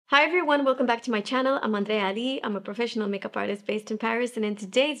Hi everyone, welcome back to my channel. I'm Andreea. I'm a professional makeup artist based in Paris, and in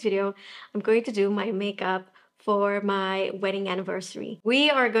today's video, I'm going to do my makeup for my wedding anniversary. We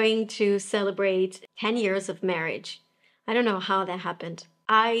are going to celebrate 10 years of marriage. I don't know how that happened.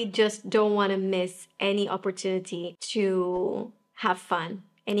 I just don't want to miss any opportunity to have fun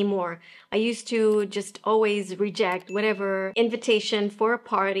anymore. I used to just always reject whatever invitation for a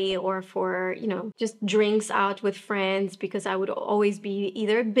party or for, just drinks out with friends because I would always be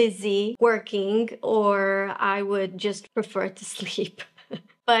either busy working or I would just prefer to sleep.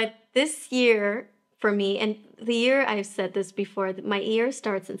 But this year for me, and the year I've said this before, my year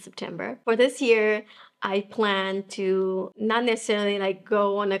starts in September. For this year, I plan to not necessarily like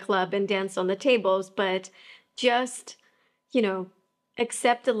go on a club and dance on the tables, but just,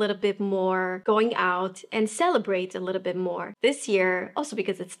 accept a little bit more, going out and celebrate a little bit more. This year, also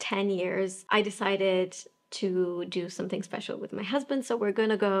because it's 10 years, I decided to do something special with my husband. So we're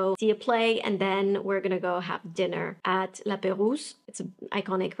gonna go see a play and then we're gonna go have dinner at La Pérouse. It's an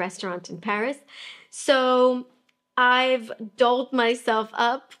iconic restaurant in Paris. So I've dolled myself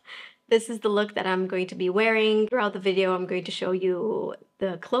up. This is the look that I'm going to be wearing. Throughout the video, I'm going to show you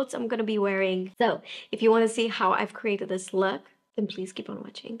the clothes I'm gonna be wearing. So if you wanna see how I've created this look, then please keep on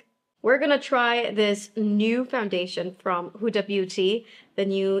watching. We're gonna try this new foundation from Huda Beauty, the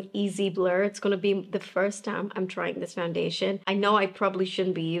new Easy Blur. It's gonna be the first time I'm trying this foundation. I know I probably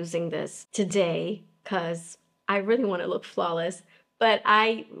shouldn't be using this today because I really wanna look flawless, but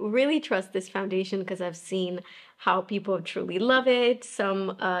I really trust this foundation because I've seen how people truly love it.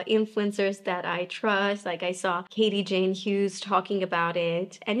 Some influencers that I trust, like I saw Katie Jane Hughes talking about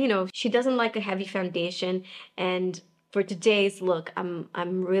it. And she doesn't like a heavy foundation, and for today's look, I'm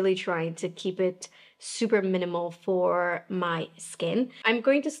really trying to keep it super minimal for my skin. I'm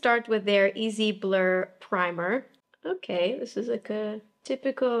going to start with their Easy Blur Primer. Okay, this is like a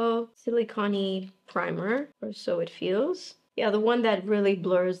typical silicone primer, or so it feels. Yeah, the one that really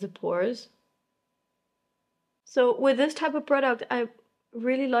blurs the pores. So with this type of product, I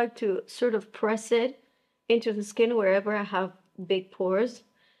really like to sort of press it into the skin wherever I have big pores.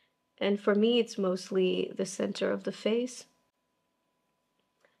 And for me, it's mostly the center of the face.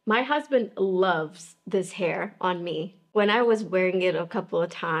 My husband loves this hair on me. When I was wearing it a couple of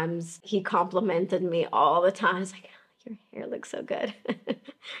times, he complimented me all the time. He's like, your hair looks so good.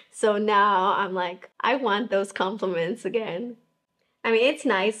 So now I'm like, I want those compliments again. I mean, it's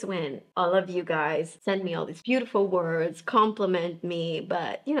nice when all of you guys send me all these beautiful words, compliment me,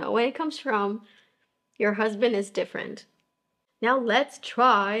 but when it comes from your husband, it's different. Now let's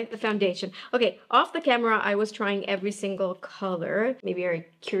try the foundation. Okay, off the camera, I was trying every single color. Maybe you're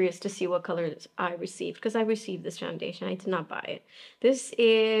curious to see what colors I received, because I received this foundation. I did not buy it. This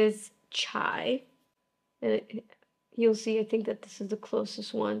is Chai. And you'll see, I think that this is the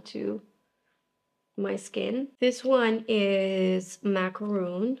closest one to my skin. This one is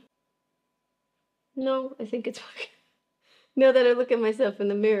Macaroon. No, I think it's... Now that I look at myself in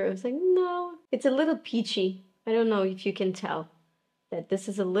the mirror, I was like, no. It's a little peachy. I don't know if you can tell that this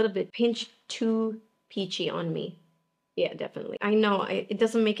is a little bit pinched too peachy on me. Yeah, definitely. I know it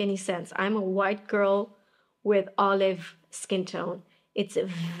doesn't make any sense. I'm a white girl with olive skin tone. It's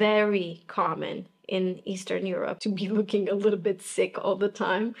very common in Eastern Europe to be looking a little bit sick all the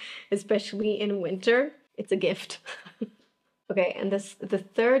time, especially in winter. It's a gift. Okay, and the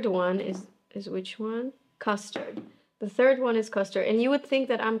third one is which one? Custard. The third one is Custard. And you would think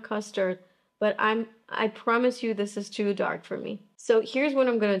that I'm Custard, but I promise you this is too dark for me. So here's what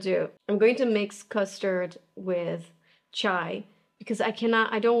I'm gonna do. I'm going to mix Custard with Chai because I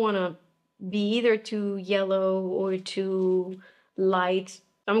don't wanna be either too yellow or too light.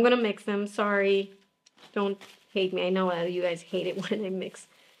 I'm gonna mix them, sorry. Don't hate me. I know you guys hate it when I mix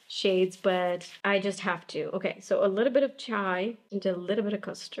shades, but I just have to. Okay, so a little bit of Chai and a little bit of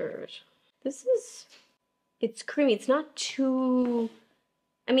Custard. It's creamy. It's not too,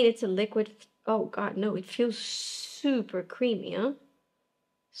 I mean, it's a liquid. Oh God, no, it feels super creamy, huh?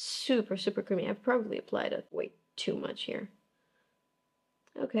 Super, super creamy. I've probably applied it way too much here.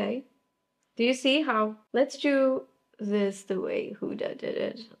 Okay. Do you see how? Let's do this the way Huda did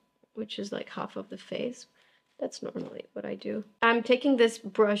it, which is like half of the face. That's normally what I do. I'm taking this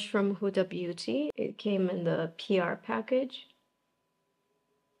brush from Huda Beauty. It came in the PR package.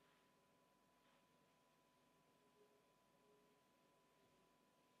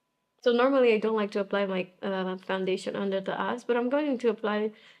 So normally I don't like to apply my foundation under the eyes, but I'm going to apply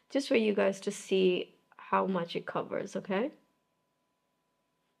it just for you guys to see how much it covers, okay?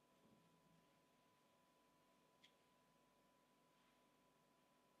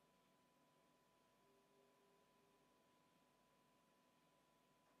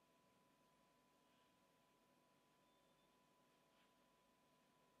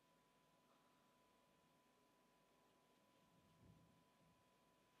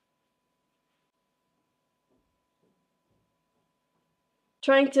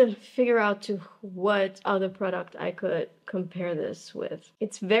 trying to figure out to what other product I could compare this with.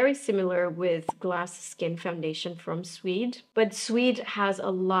 It's very similar with Glass Skin Foundation from Suede, but Suede has a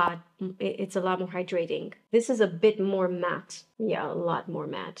lot, it's a lot more hydrating. This is a bit more matte. Yeah, a lot more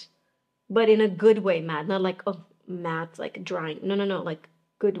matte. But in a good way matte, not like, oh, matte, like drying. No, no, no, like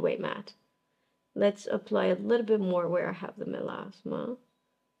good way matte. Let's apply a little bit more where I have the melasma.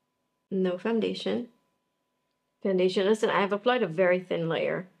 No foundation. Foundation, listen, I have applied a very thin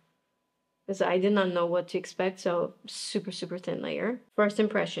layer because I did not know what to expect, so super, super thin layer. First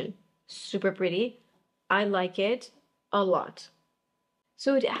impression, super pretty. I like it a lot.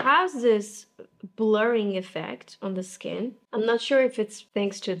 So it has this blurring effect on the skin. I'm not sure if it's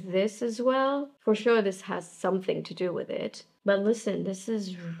thanks to this as well. For sure, this has something to do with it. But listen, this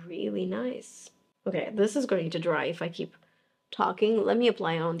is really nice. Okay, this is going to dry if I keep talking. Let me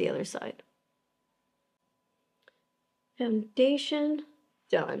apply on the other side. Foundation,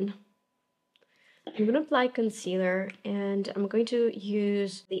 done. I'm going to apply concealer, and I'm going to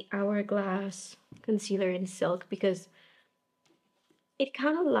use the Hourglass concealer in Silk because it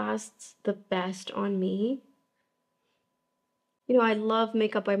kind of lasts the best on me. You know, I love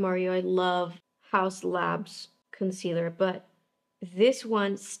Makeup by Mario. I love House Labs concealer, but this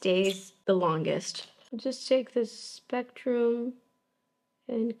one stays the longest. I'll just take this Spectrum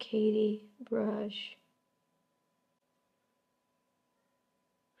and Katie brush.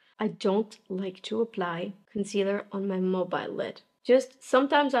 I don't like to apply concealer on my mobile lid. Just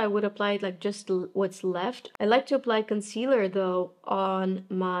sometimes I would apply it like just what's left. I like to apply concealer though on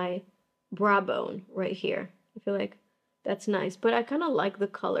my brow bone right here. I feel like that's nice, but I kind of like the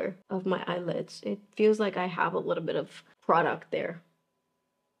color of my eyelids. It feels like I have a little bit of product there.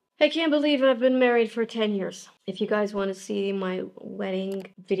 I can't believe I've been married for 10 years. If you guys want to see my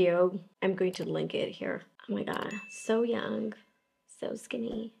wedding video, I'm going to link it here. Oh my god, so young, so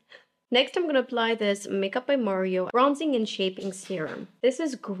skinny. Next, I'm going to apply this Makeup by Mario Bronzing and Shaping Serum. This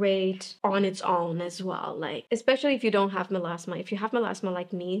is great on its own as well, like, especially if you don't have melasma. If you have melasma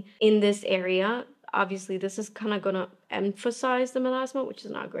like me in this area, obviously this is kind of going to emphasize the melasma, which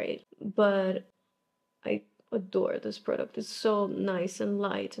is not great. But I adore this product. It's so nice and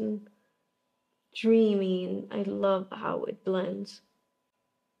light and dreamy, and I love how it blends.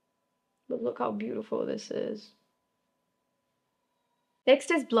 But look how beautiful this is.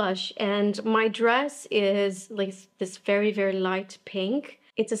 Next is blush, and my dress is like this very, very light pink.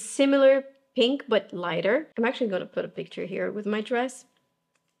 It's a similar pink, but lighter. I'm actually going to put a picture here with my dress.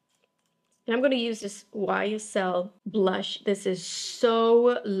 And I'm going to use this YSL blush. This is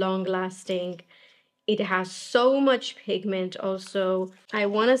so long-lasting. It has so much pigment also. I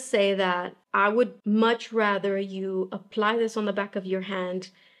want to say that I would much rather you apply this on the back of your hand,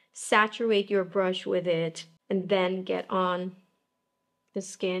 saturate your brush with it, and then get on the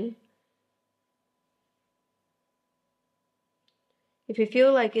skin. If you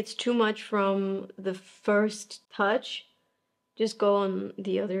feel like it's too much from the first touch, just go on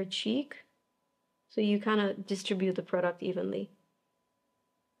the other cheek so you kind of distribute the product evenly.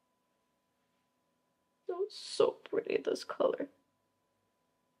 Oh, so pretty, this color.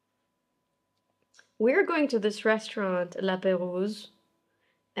 We're going to this restaurant, La Pérouse,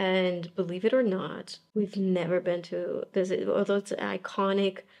 and believe it or not, we've never been to this, although it's an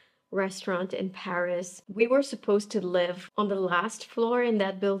iconic restaurant in Paris. We were supposed to live on the last floor in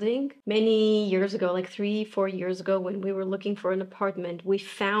that building many years ago, like 3-4 years ago, when we were looking for an apartment. We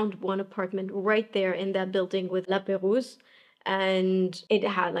found one apartment right there in that building with La Pérouse, and it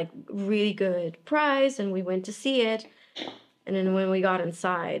had like really good price, and we went to see it. And then when we got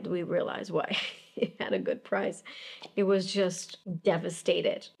inside, we realized why. It had a good price. It was just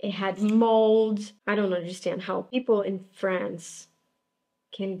devastated. It had mold. I don't understand how people in France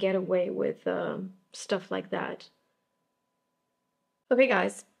can get away with stuff like that. Okay,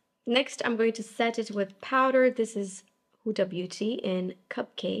 guys. Next, I'm going to set it with powder. This is Huda Beauty in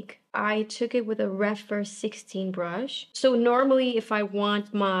Cupcake. I took it with a Refer 16 brush. So normally, if I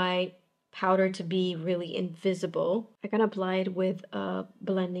want my powder to be really invisible, I can apply it with a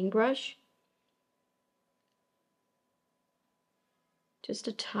blending brush. Just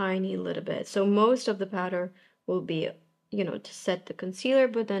a tiny little bit. So most of the powder will be, you know, to set the concealer,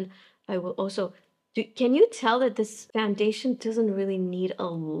 but then I will also do. Can you tell that this foundation doesn't really need a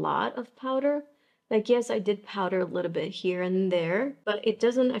lot of powder? Like, yes, I did powder a little bit here and there, but it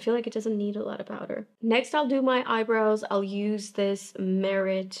doesn't, I feel like it doesn't need a lot of powder. Next, I'll do my eyebrows. I'll use this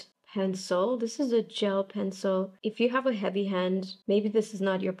Merit pencil. This is a gel pencil. If you have a heavy hand, maybe this is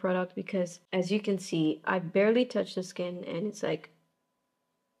not your product, because as you can see, I barely touch the skin and it's like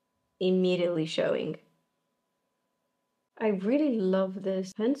immediately showing. I really love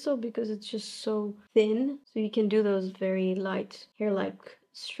this pencil because it's just so thin, so you can do those very light hair-like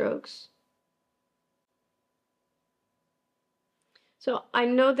strokes. So I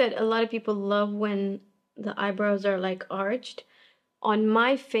know that a lot of people love when the eyebrows are like arched. On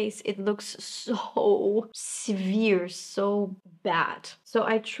my face, it looks so severe, so bad. So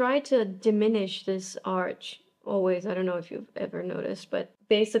I try to diminish this arch always. I don't know if you've ever noticed, but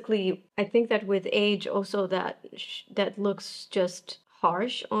basically, I think that with age also that looks just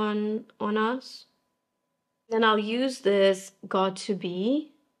harsh on us. Then I'll use this Got to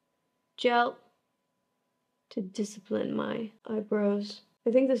Be gel to discipline my eyebrows.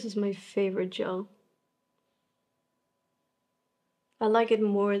 I think this is my favorite gel. I like it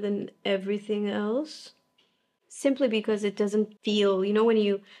more than everything else, simply because it doesn't feel, you know,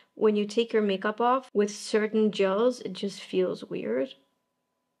 when you take your makeup off with certain gels, it just feels weird.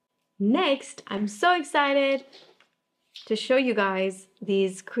 Next, I'm so excited to show you guys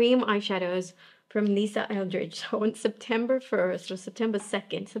these cream eyeshadows from Lisa Eldridge. So on September 1st or September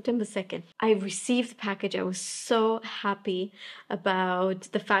 2nd, I received the package. I was so happy about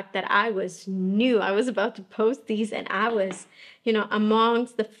the fact that I was about to post these, and I was, you know,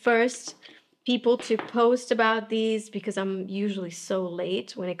 amongst the first people to post about these because I'm usually so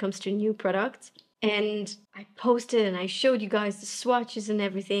late when it comes to new products. And I posted and I showed you guys the swatches and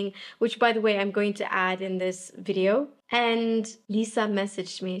everything, which by the way, I'm going to add in this video. And Lisa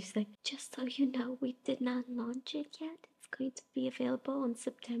messaged me. She's like, just so you know, we did not launch it yet. It's going to be available on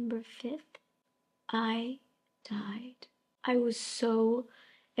September 5th. I died. I was so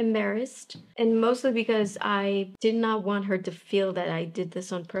embarrassed, and mostly because I did not want her to feel that I did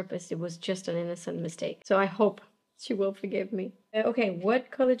this on purpose. It was just an innocent mistake. So I hope she will forgive me. Okay,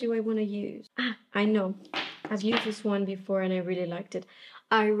 what color do I want to use? Ah, I know. I've used this one before and I really liked it.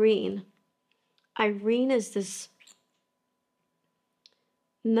 Irene. Irene is this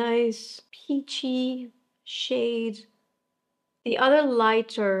nice peachy shade. The other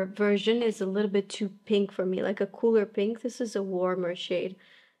lighter version is a little bit too pink for me, like a cooler pink. This is a warmer shade,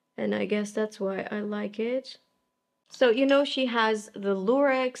 and I guess that's why I like it. So, you know, she has the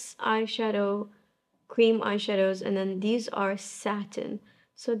Lurex eyeshadow, cream eyeshadows, and then these are satin.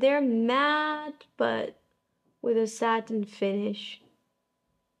 So they're matte, but with a satin finish.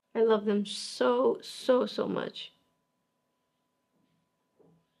 I love them so, so, so much.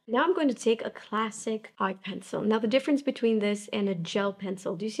 Now I'm going to take a classic eye pencil. Now the difference between this and a gel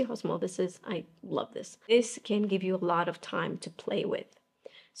pencil, do you see how small this is? I love this. This can give you a lot of time to play with.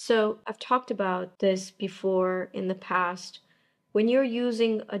 So I've talked about this before in the past. When you're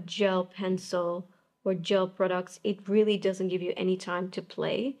using a gel pencil or gel products, it really doesn't give you any time to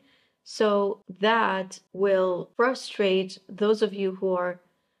play. So that will frustrate those of you who are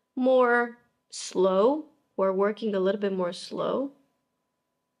more slow, who are working a little bit more slow.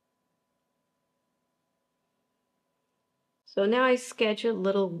 So now I sketch a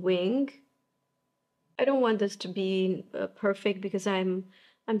little wing. I don't want this to be perfect because I'm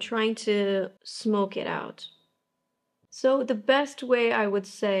trying to smoke it out. So the best way I would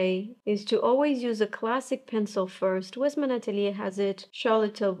say is to always use a classic pencil first. Westman Atelier has it.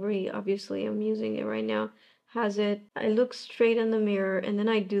 Charlotte Tilbury, obviously I'm using it right now, has it. I look straight in the mirror and then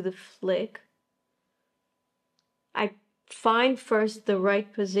I do the flick. I find first the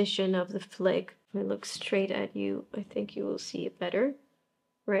right position of the flick. If I look straight at you, I think you will see it better,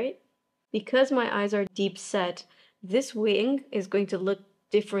 right? Because my eyes are deep set, this wing is going to look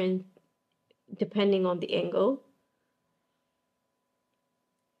different depending on the angle.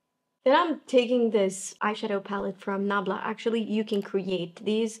 Then I'm taking this eyeshadow palette from NABLA. Actually, you can create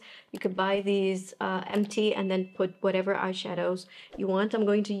these. You could buy these empty and then put whatever eyeshadows you want. I'm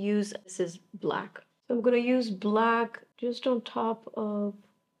going to use, this is black. So I'm going to use black just on top of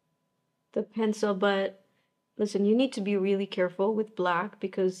the pencil, but listen, you need to be really careful with black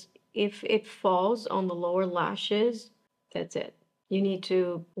because if it falls on the lower lashes, that's it. You need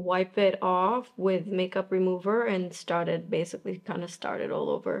to wipe it off with makeup remover and basically kind of start it all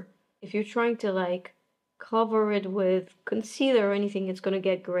over. If you're trying to like cover it with concealer or anything, it's going to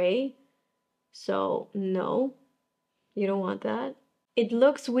get gray. So no, you don't want that. It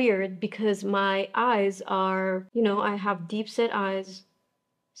looks weird because my eyes are, you know, I have deep set eyes.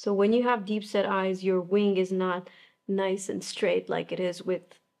 So when you have deep set eyes, your wing is not nice and straight like it is with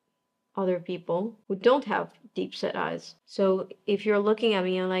other people who don't have deep set eyes. So if you're looking at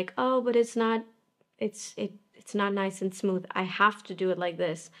me and like, oh, but it's not nice and smooth, I have to do it like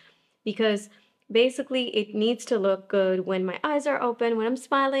this because basically it needs to look good when my eyes are open, when I'm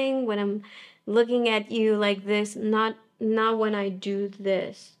smiling, when I'm looking at you like this, not when I do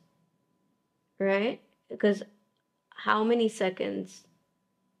this, right? Because how many seconds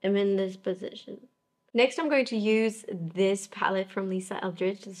I'm in this position. Next, I'm going to use this palette from Lisa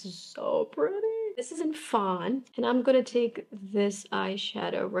Eldridge. This is so pretty. This is in Fawn, and I'm gonna take this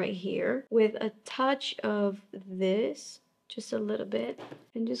eyeshadow right here with a touch of this, just a little bit,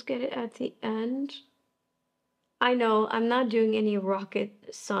 and just get it at the end. I know I'm not doing any rocket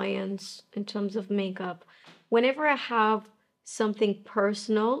science in terms of makeup. Whenever I have something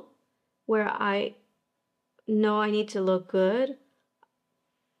personal where I know I need to look good,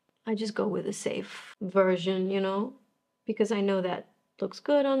 I just go with a safe version, you know, because I know that looks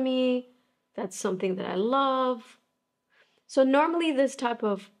good on me. That's something that I love. So normally this type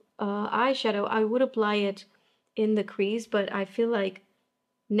of eyeshadow, I would apply it in the crease, but I feel like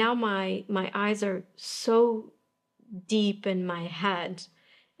now my eyes are so deep in my head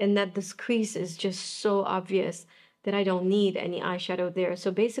and that this crease is just so obvious that I don't need any eyeshadow there.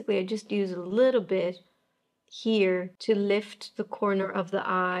 So basically I just use a little bit here to lift the corner of the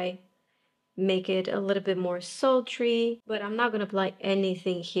eye, make it a little bit more sultry, but I'm not gonna apply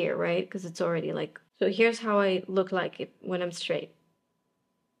anything here, right? Because it's already like, so here's how I look like it when I'm straight.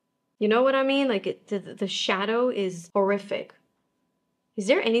 You know what I mean? Like the shadow is horrific. Is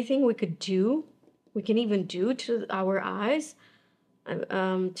there anything we could do? We can even do to our eyes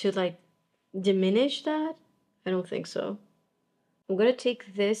to like diminish that? I don't think so. I'm gonna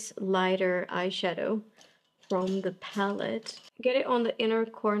take this lighter eyeshadow from the palette, get it on the inner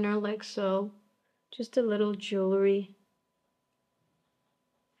corner like so, just a little jewelry.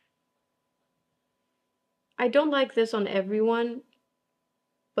 I don't like this on everyone,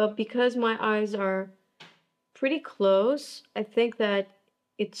 but because my eyes are pretty close, I think that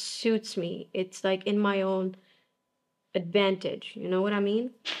it suits me. It's like in my own advantage, you know what I mean?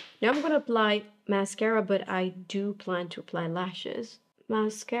 Now I'm gonna apply mascara, but I do plan to apply lashes.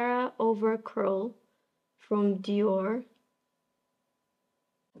 Mascara Overcurl from Dior.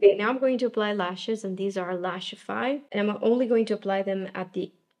 Okay, now I'm going to apply lashes, and these are Lashify, and I'm only going to apply them at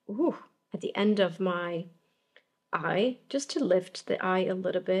the end of my eye, just to lift the eye a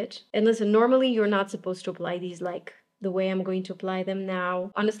little bit. And listen, normally you're not supposed to apply these like the way I'm going to apply them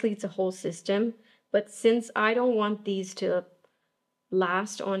now. Honestly, it's a whole system, but since I don't want these to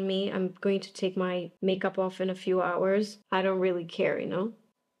last on me, I'm going to take my makeup off in a few hours. I don't really care, you know?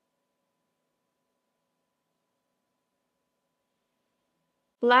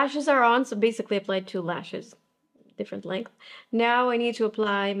 Lashes are on, so basically I applied 2 lashes, different length. Now I need to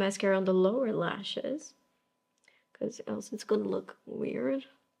apply mascara on the lower lashes, because else it's gonna look weird.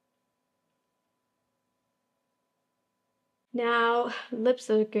 Now, lips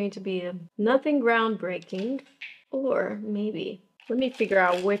are going to be nothing groundbreaking, or maybe. Let me figure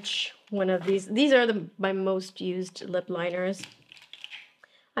out which one of these. These are my most used lip liners.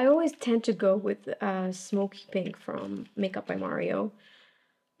 I always tend to go with Smoky Pink from Makeup by Mario.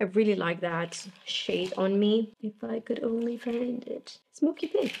 I really like that shade on me. If I could only find it. Smoky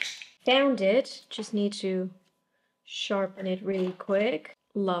Pink. Found it. Just need to sharpen it really quick.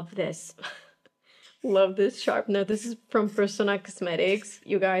 Love this. Love this sharpener. This is from Persona Cosmetics.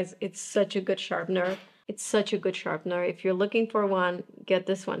 You guys, it's such a good sharpener. It's such a good sharpener. If you're looking for one, get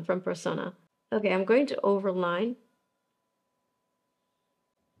this one from Persona. Okay, I'm going to overline.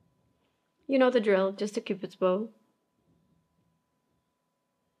 You know the drill, just a Cupid's bow.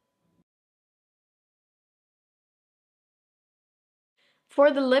 For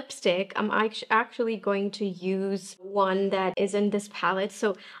the lipstick, I'm actually going to use one that is in this palette.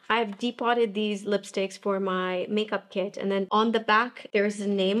 So I've depotted these lipsticks for my makeup kit. And then on the back, there's the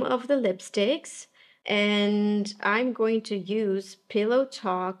name of the lipsticks. And I'm going to use Pillow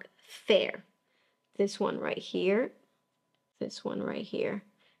Talk Fair. This one right here. This one right here.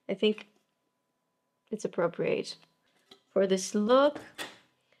 I think it's appropriate for this look.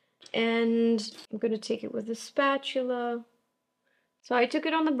 And I'm going to take it with a spatula. So I took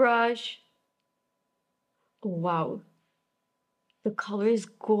it on the brush. Oh, wow. The color is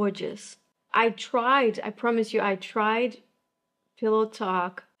gorgeous. I promise you, I tried Pillow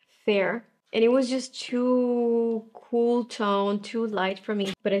Talk Fair, and it was just too cool tone, too light for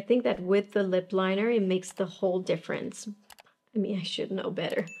me. But I think that with the lip liner, it makes the whole difference. I mean, I should know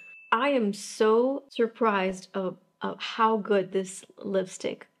better. I am so surprised of how good this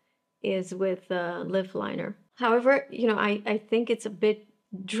lipstick is with the lip liner. However, you know, I think it's a bit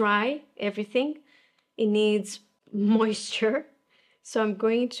dry, everything. It needs moisture. So I'm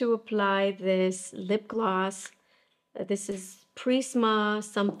going to apply this lip gloss. This is Prisma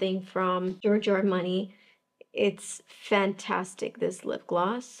something from Giorgio Armani. It's fantastic, this lip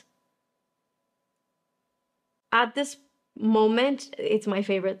gloss. At this moment, it's my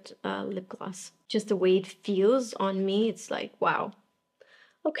favorite lip gloss. Just the way it feels on me, it's like, wow.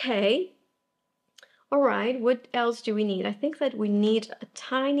 Okay. All right, what else do we need? I think that we need a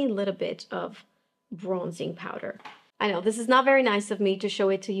tiny little bit of bronzing powder. I know this is not very nice of me to show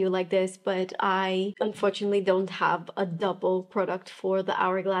it to you like this, but I unfortunately don't have a double product for the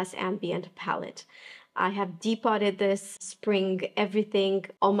Hourglass Ambient palette. I have depotted this spring everything,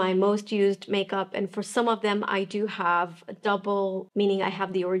 all my most used makeup, and for some of them I do have a double, meaning I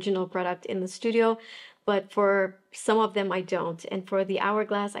have the original product in the studio, but for some of them I don't, and for the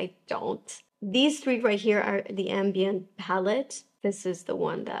Hourglass I don't. These three right here are the Ambient palette. This is the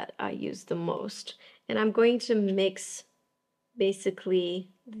one that I use the most. And I'm going to mix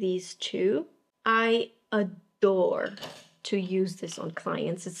basically these two. I adore to use this on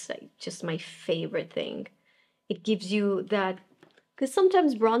clients. It's like just my favorite thing. It gives you that, because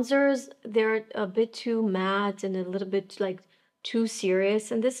sometimes bronzers, they're a bit too matte and a little bit like too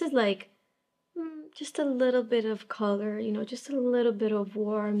serious. And this is like just a little bit of color, you know, just a little bit of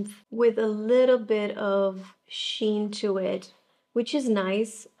warmth with a little bit of sheen to it, which is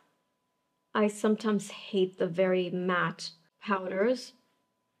nice. I sometimes hate the very matte powders.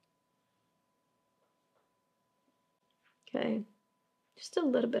 Okay, just a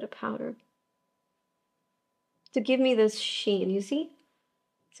little bit of powder to give me this sheen, you see?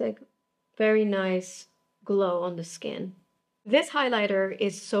 It's like very nice glow on the skin. This highlighter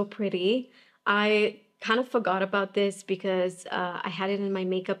is so pretty. I kind of forgot about this because I had it in my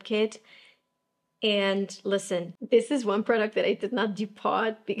makeup kit. And listen, this is one product that I did not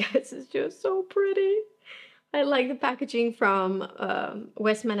depot because it's just so pretty. I like the packaging from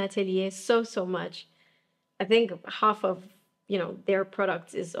Westman Atelier so much. I think half of, you know, their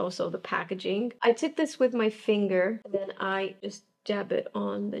products is also the packaging. I took this with my finger and then I just dab it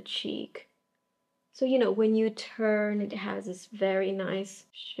on the cheek. So, you know, when you turn, it has this very nice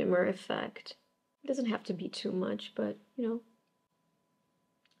shimmer effect. It doesn't have to be too much, but, you know,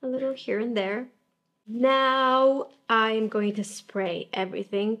 a little here and there. Now I'm going to spray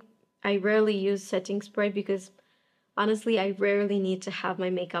everything. I rarely use setting spray because honestly, I rarely need to have my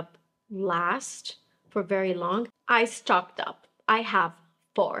makeup last for very long. I stocked up. I have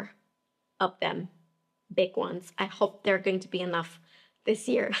 4 of them, big ones. I hope they're going to be enough this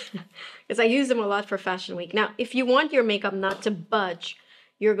year because I use them a lot for Fashion Week. Now, if you want your makeup not to budge,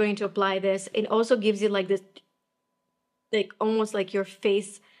 you're going to apply this. It also gives you like this, like almost like your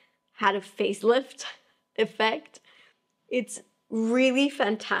face had a facelift effect. It's really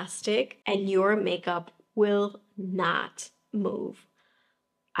fantastic and your makeup will not move.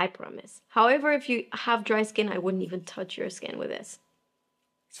 I promise. However, if you have dry skin, I wouldn't even touch your skin with this.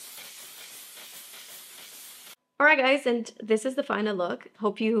 Alright guys, and this is the final look.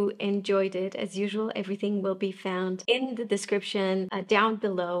 Hope you enjoyed it. As usual, everything will be found in the description down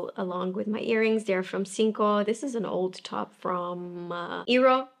below, along with my earrings. They're from Cinco. This is an old top from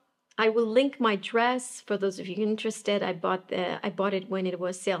Iro. I will link my dress for those of you interested. I bought it when it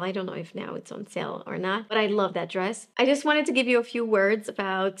was sale. I don't know if now it's on sale or not, but I love that dress. I just wanted to give you a few words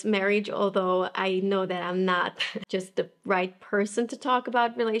about marriage, although I know that I'm not just the right person to talk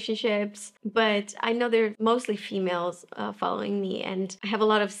about relationships, but I know there are mostly females following me, and I have a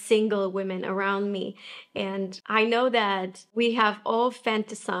lot of single women around me, and I know that we have all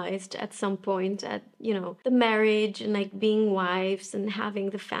fantasized at some point at, you know, the marriage and like being wives and having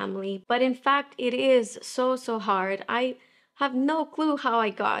the family. But in fact, it is so hard. I have no clue how I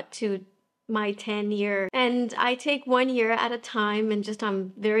got to my 10-year, and I take 1 year at a time, and just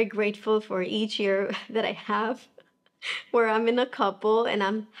I'm very grateful for each year that I have where I'm in a couple and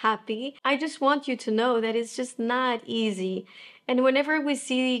I'm happy. I just want you to know that it's just not easy. And whenever we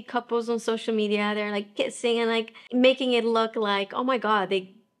see couples on social media, they're like kissing and like making it look like, oh my God,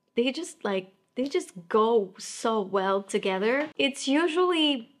 they just go so well together. It's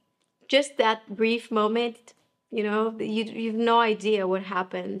usually just that brief moment, you know, you've no idea what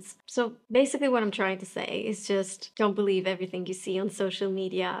happens. So basically what I'm trying to say is just don't believe everything you see on social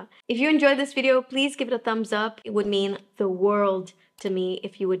media. If you enjoyed this video, please give it a thumbs up. It would mean the world to me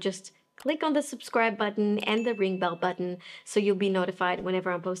if you would just click on the subscribe button and the ring bell button so you'll be notified whenever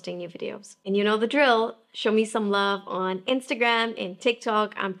I'm posting new videos. And you know the drill. Show me some love on Instagram and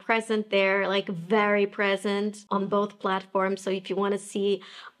TikTok. I'm present there, like very present on both platforms. So if you want to see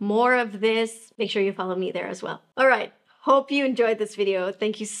more of this, make sure you follow me there as well. All right. Hope you enjoyed this video.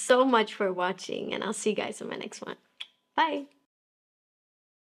 Thank you so much for watching, and I'll see you guys in my next one. Bye.